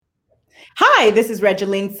Hi, this is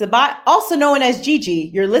Regeline Sabat, also known as Gigi.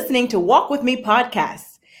 You're listening to Walk With Me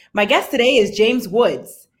podcast. My guest today is James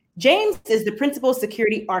Woods. James is the principal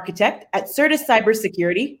security architect at Certus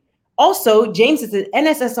Cybersecurity. Also, James is an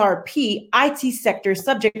NSSRP IT sector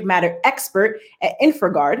subject matter expert at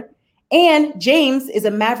InfraGard. And James is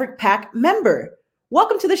a Maverick Pack member.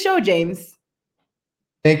 Welcome to the show, James.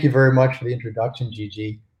 Thank you very much for the introduction,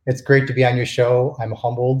 Gigi. It's great to be on your show. I'm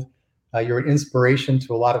humbled. You're an inspiration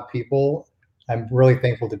to a lot of people. I'm really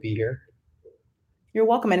thankful to be here. You're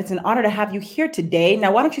welcome, and it's an honor to have you here today.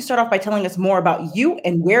 Now, why don't you start off by telling us more about you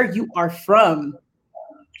and where you are from?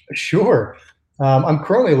 Sure. I'm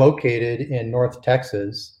currently located in North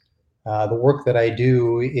Texas. The work that I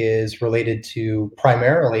do is related to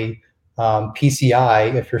primarily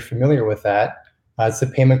PCI, if you're familiar with that. It's the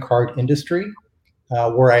payment card industry,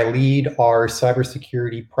 where I lead our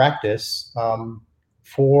cybersecurity practice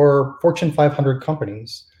for Fortune 500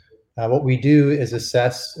 companies. What we do is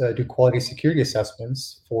do quality security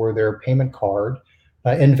assessments for their payment card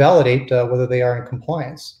and validate whether they are in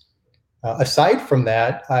compliance. Aside from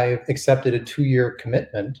that, I've accepted a 2-year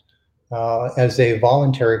commitment as a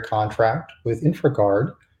voluntary contract with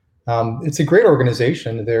InfraGard. It's a great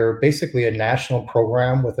organization. They're basically a national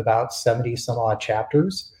program with about 70 some odd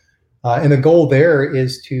chapters. And the goal there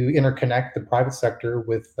is to interconnect the private sector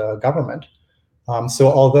with government.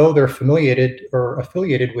 So although they're affiliated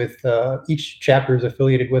with, each chapter is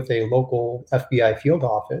affiliated with a local FBI field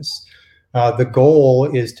office, the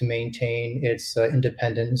goal is to maintain its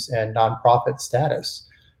independence and nonprofit status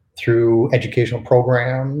through educational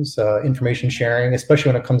programs, information sharing,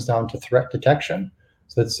 especially when it comes down to threat detection.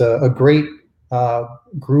 So it's a great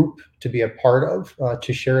group to be a part of,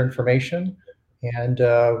 to share information and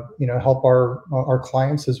help our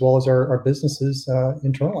clients as well as our businesses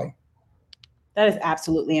internally. That is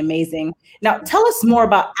absolutely amazing. Now, tell us more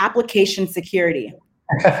about application security.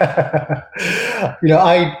 I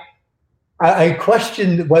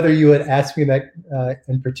questioned whether you had asked me that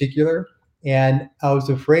in particular, and I was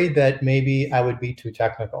afraid that maybe I would be too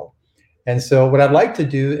technical. And so what I'd like to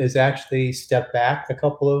do is actually step back a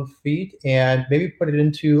couple of feet and maybe put it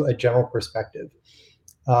into a general perspective.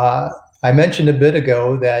 I mentioned a bit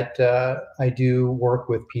ago that I do work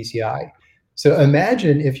with PCI. So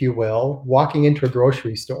imagine, if you will, walking into a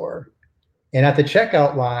grocery store, and at the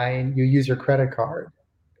checkout line, you use your credit card.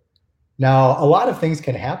 Now, a lot of things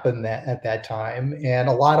can happen at that time, and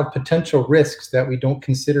a lot of potential risks that we don't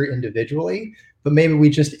consider individually, but maybe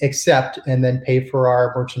we just accept and then pay for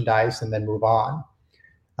our merchandise and then move on.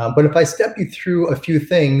 But if I step you through a few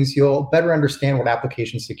things, you'll better understand what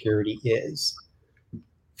application security is.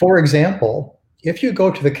 For example, if you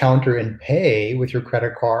go to the counter and pay with your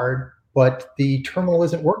credit card, but the terminal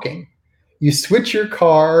isn't working, you switch your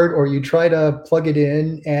card or you try to plug it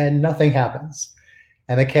in and nothing happens.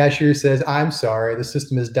 And the cashier says, "I'm sorry, the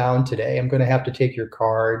system is down today. I'm going to have to take your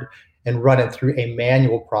card and run it through a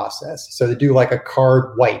manual process." So they do like a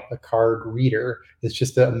card wipe, a card reader. It's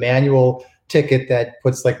just a manual ticket that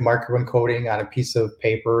puts like microencoding on a piece of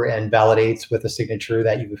paper and validates with a signature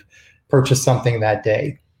that you've purchased something that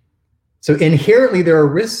day. So inherently, there are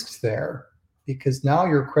risks there because now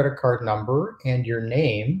your credit card number and your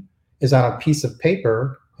name is on a piece of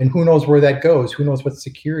paper, and who knows where that goes? Who knows what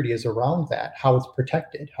security is around that, how it's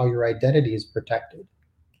protected, how your identity is protected.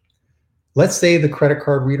 Let's say the credit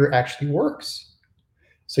card reader actually works.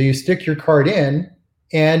 So you stick your card in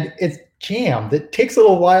and it's jammed. It takes a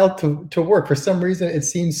little while to work. For some reason, it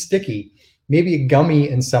seems sticky, maybe gummy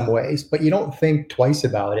in some ways, but you don't think twice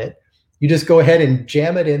about it. You just go ahead and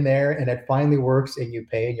jam it in there and it finally works and you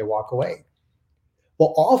pay and you walk away.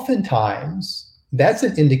 Well, oftentimes that's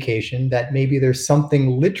an indication that maybe there's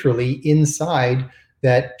something literally inside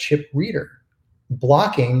that chip reader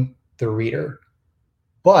blocking the reader,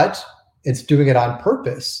 but it's doing it on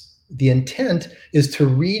purpose. The intent is to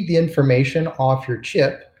read the information off your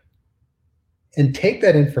chip and take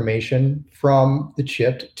that information from the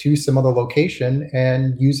chip to some other location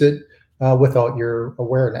and use it without your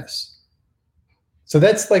awareness. So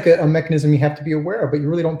that's like a mechanism you have to be aware of, but you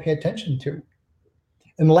really don't pay attention to.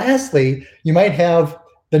 And lastly, you might have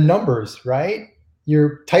the numbers, right?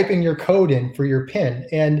 You're typing your code in for your PIN,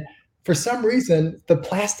 and for some reason, the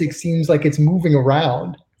plastic seems like it's moving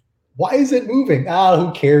around. Why is it moving?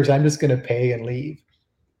 Who cares? I'm just going to pay and leave.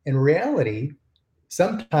 In reality,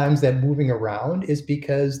 sometimes that moving around is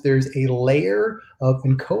because there's a layer of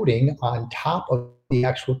encoding on top of the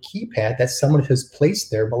actual keypad that someone has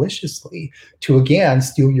placed there maliciously to, again,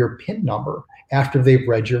 steal your PIN number after they've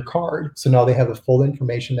read your card. So now they have the full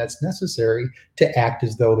information that's necessary to act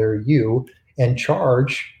as though they're you and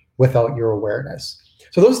charge without your awareness.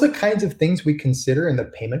 So those are the kinds of things we consider in the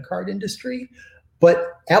payment card industry,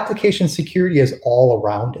 but application security is all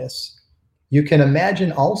around us. You can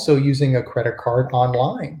imagine also using a credit card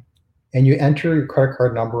online, and you enter your credit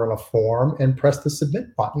card number in a form and press the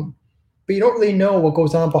submit button, but you don't really know what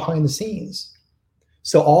goes on behind the scenes.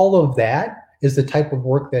 So all of that is the type of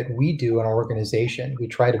work that we do in our organization. We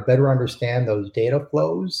try to better understand those data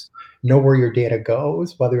flows, know where your data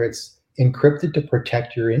goes, whether it's encrypted to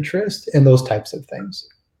protect your interest, and those types of things.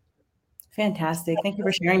 Fantastic. Thank you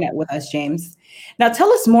for sharing that with us, James. Now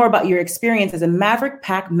tell us more about your experience as a Maverick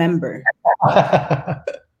PAC member. I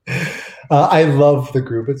love the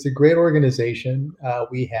group. It's a great organization.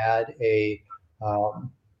 We had a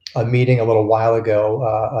meeting a little while ago,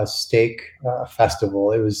 a steak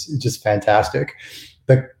festival. It was just fantastic.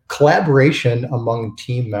 The collaboration among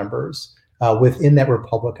team members within that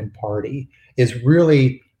Republican Party is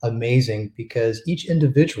really amazing, because each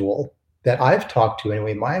individual that I've talked to,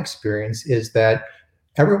 anyway, my experience is that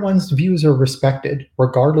everyone's views are respected,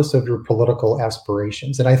 regardless of your political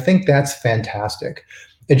aspirations. And I think that's fantastic.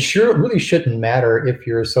 It really shouldn't matter if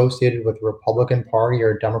you're associated with the Republican Party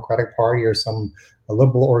or a Democratic Party or some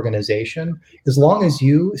liberal organization. As long as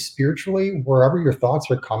you spiritually, wherever your thoughts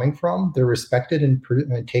are coming from, they're respected and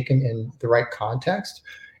taken in the right context.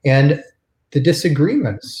 And the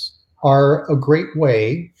disagreements are a great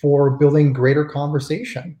way for building greater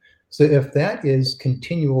conversation. So if that is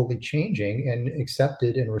continually changing and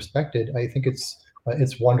accepted and respected, I think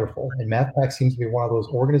it's wonderful. And MavPAC seems to be one of those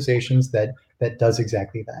organizations that does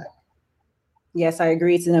exactly that. Yes, I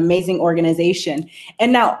agree. It's an amazing organization.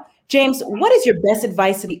 And now, James, what is your best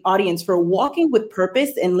advice to the audience for walking with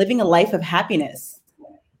purpose and living a life of happiness?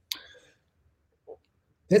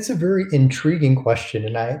 That's a very intriguing question.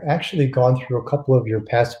 And I've actually gone through a couple of your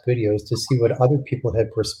past videos to see what other people have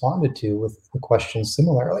responded to with the question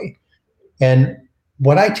similarly. And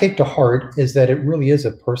what I take to heart is that it really is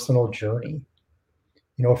a personal journey.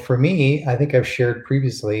 You know, for me, I think I've shared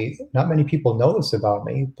previously, not many people know this about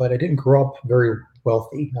me, but I didn't grow up very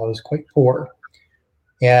wealthy. I was quite poor.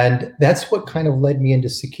 And that's what kind of led me into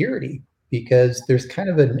security, because there's kind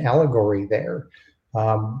of an allegory there.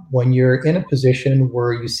 When you're in a position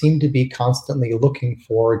where you seem to be constantly looking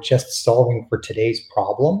for just solving for today's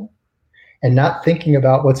problem and not thinking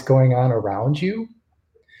about what's going on around you,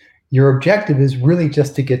 your objective is really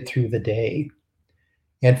just to get through the day.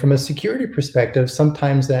 And from a security perspective,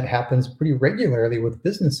 sometimes that happens pretty regularly with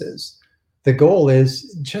businesses. The goal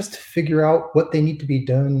is just to figure out what needs to be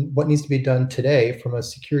done today from a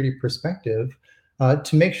security perspective,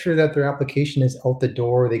 to make sure that their application is out the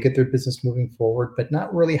door, they get their business moving forward, but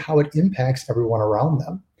not really how it impacts everyone around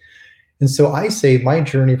them. And so I say my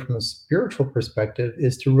journey from a spiritual perspective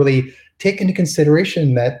is to really take into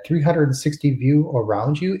consideration that 360 view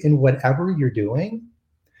around you in whatever you're doing,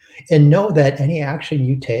 and know that any action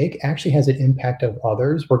you take actually has an impact of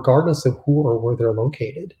others, regardless of who or where they're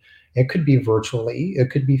located. It could be virtually,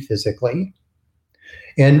 it could be physically.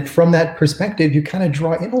 And from that perspective, you kind of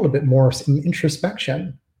draw in a little bit more some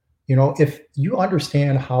introspection. You know, if you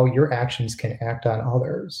understand how your actions can act on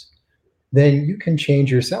others, then you can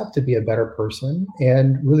change yourself to be a better person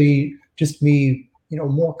and really just be,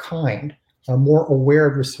 more kind, more aware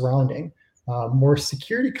of your surrounding, more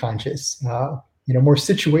security conscious, more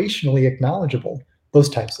situationally acknowledgeable, those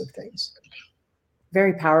types of things.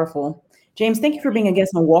 Very powerful. James, thank you for being a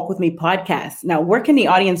guest on Walk With Me podcast. Now, where can the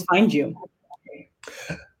audience find you?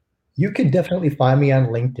 You can definitely find me on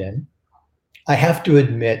LinkedIn. I have to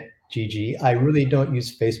admit, Gigi, I really don't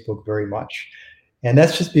use Facebook very much. And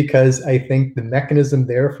that's just because I think the mechanism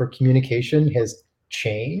there for communication has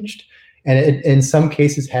changed. And it, in some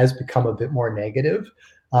cases, has become a bit more negative.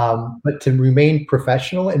 But to remain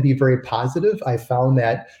professional and be very positive, I found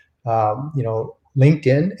that,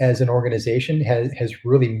 LinkedIn as an organization has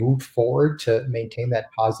really moved forward to maintain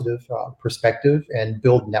that positive perspective and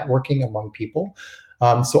build networking among people.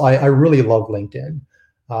 So I really love LinkedIn.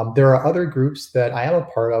 There are other groups that I am a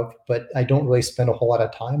part of, but I don't really spend a whole lot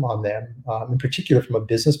of time on them. In particular, from a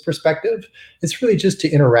business perspective, it's really just to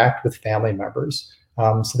interact with family members.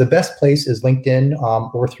 So the best place is LinkedIn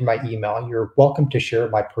or through my email. You're welcome to share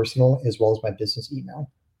my personal as well as my business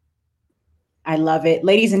email. I love it.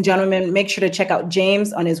 Ladies and gentlemen, make sure to check out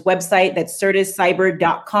James on his website. That's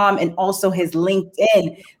certuscyber.com, and also his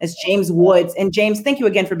LinkedIn. That's James Woods. And James, thank you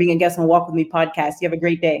again for being a guest on Walk With Me podcast. You have a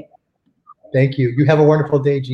great day. Thank you. You have a wonderful day, G.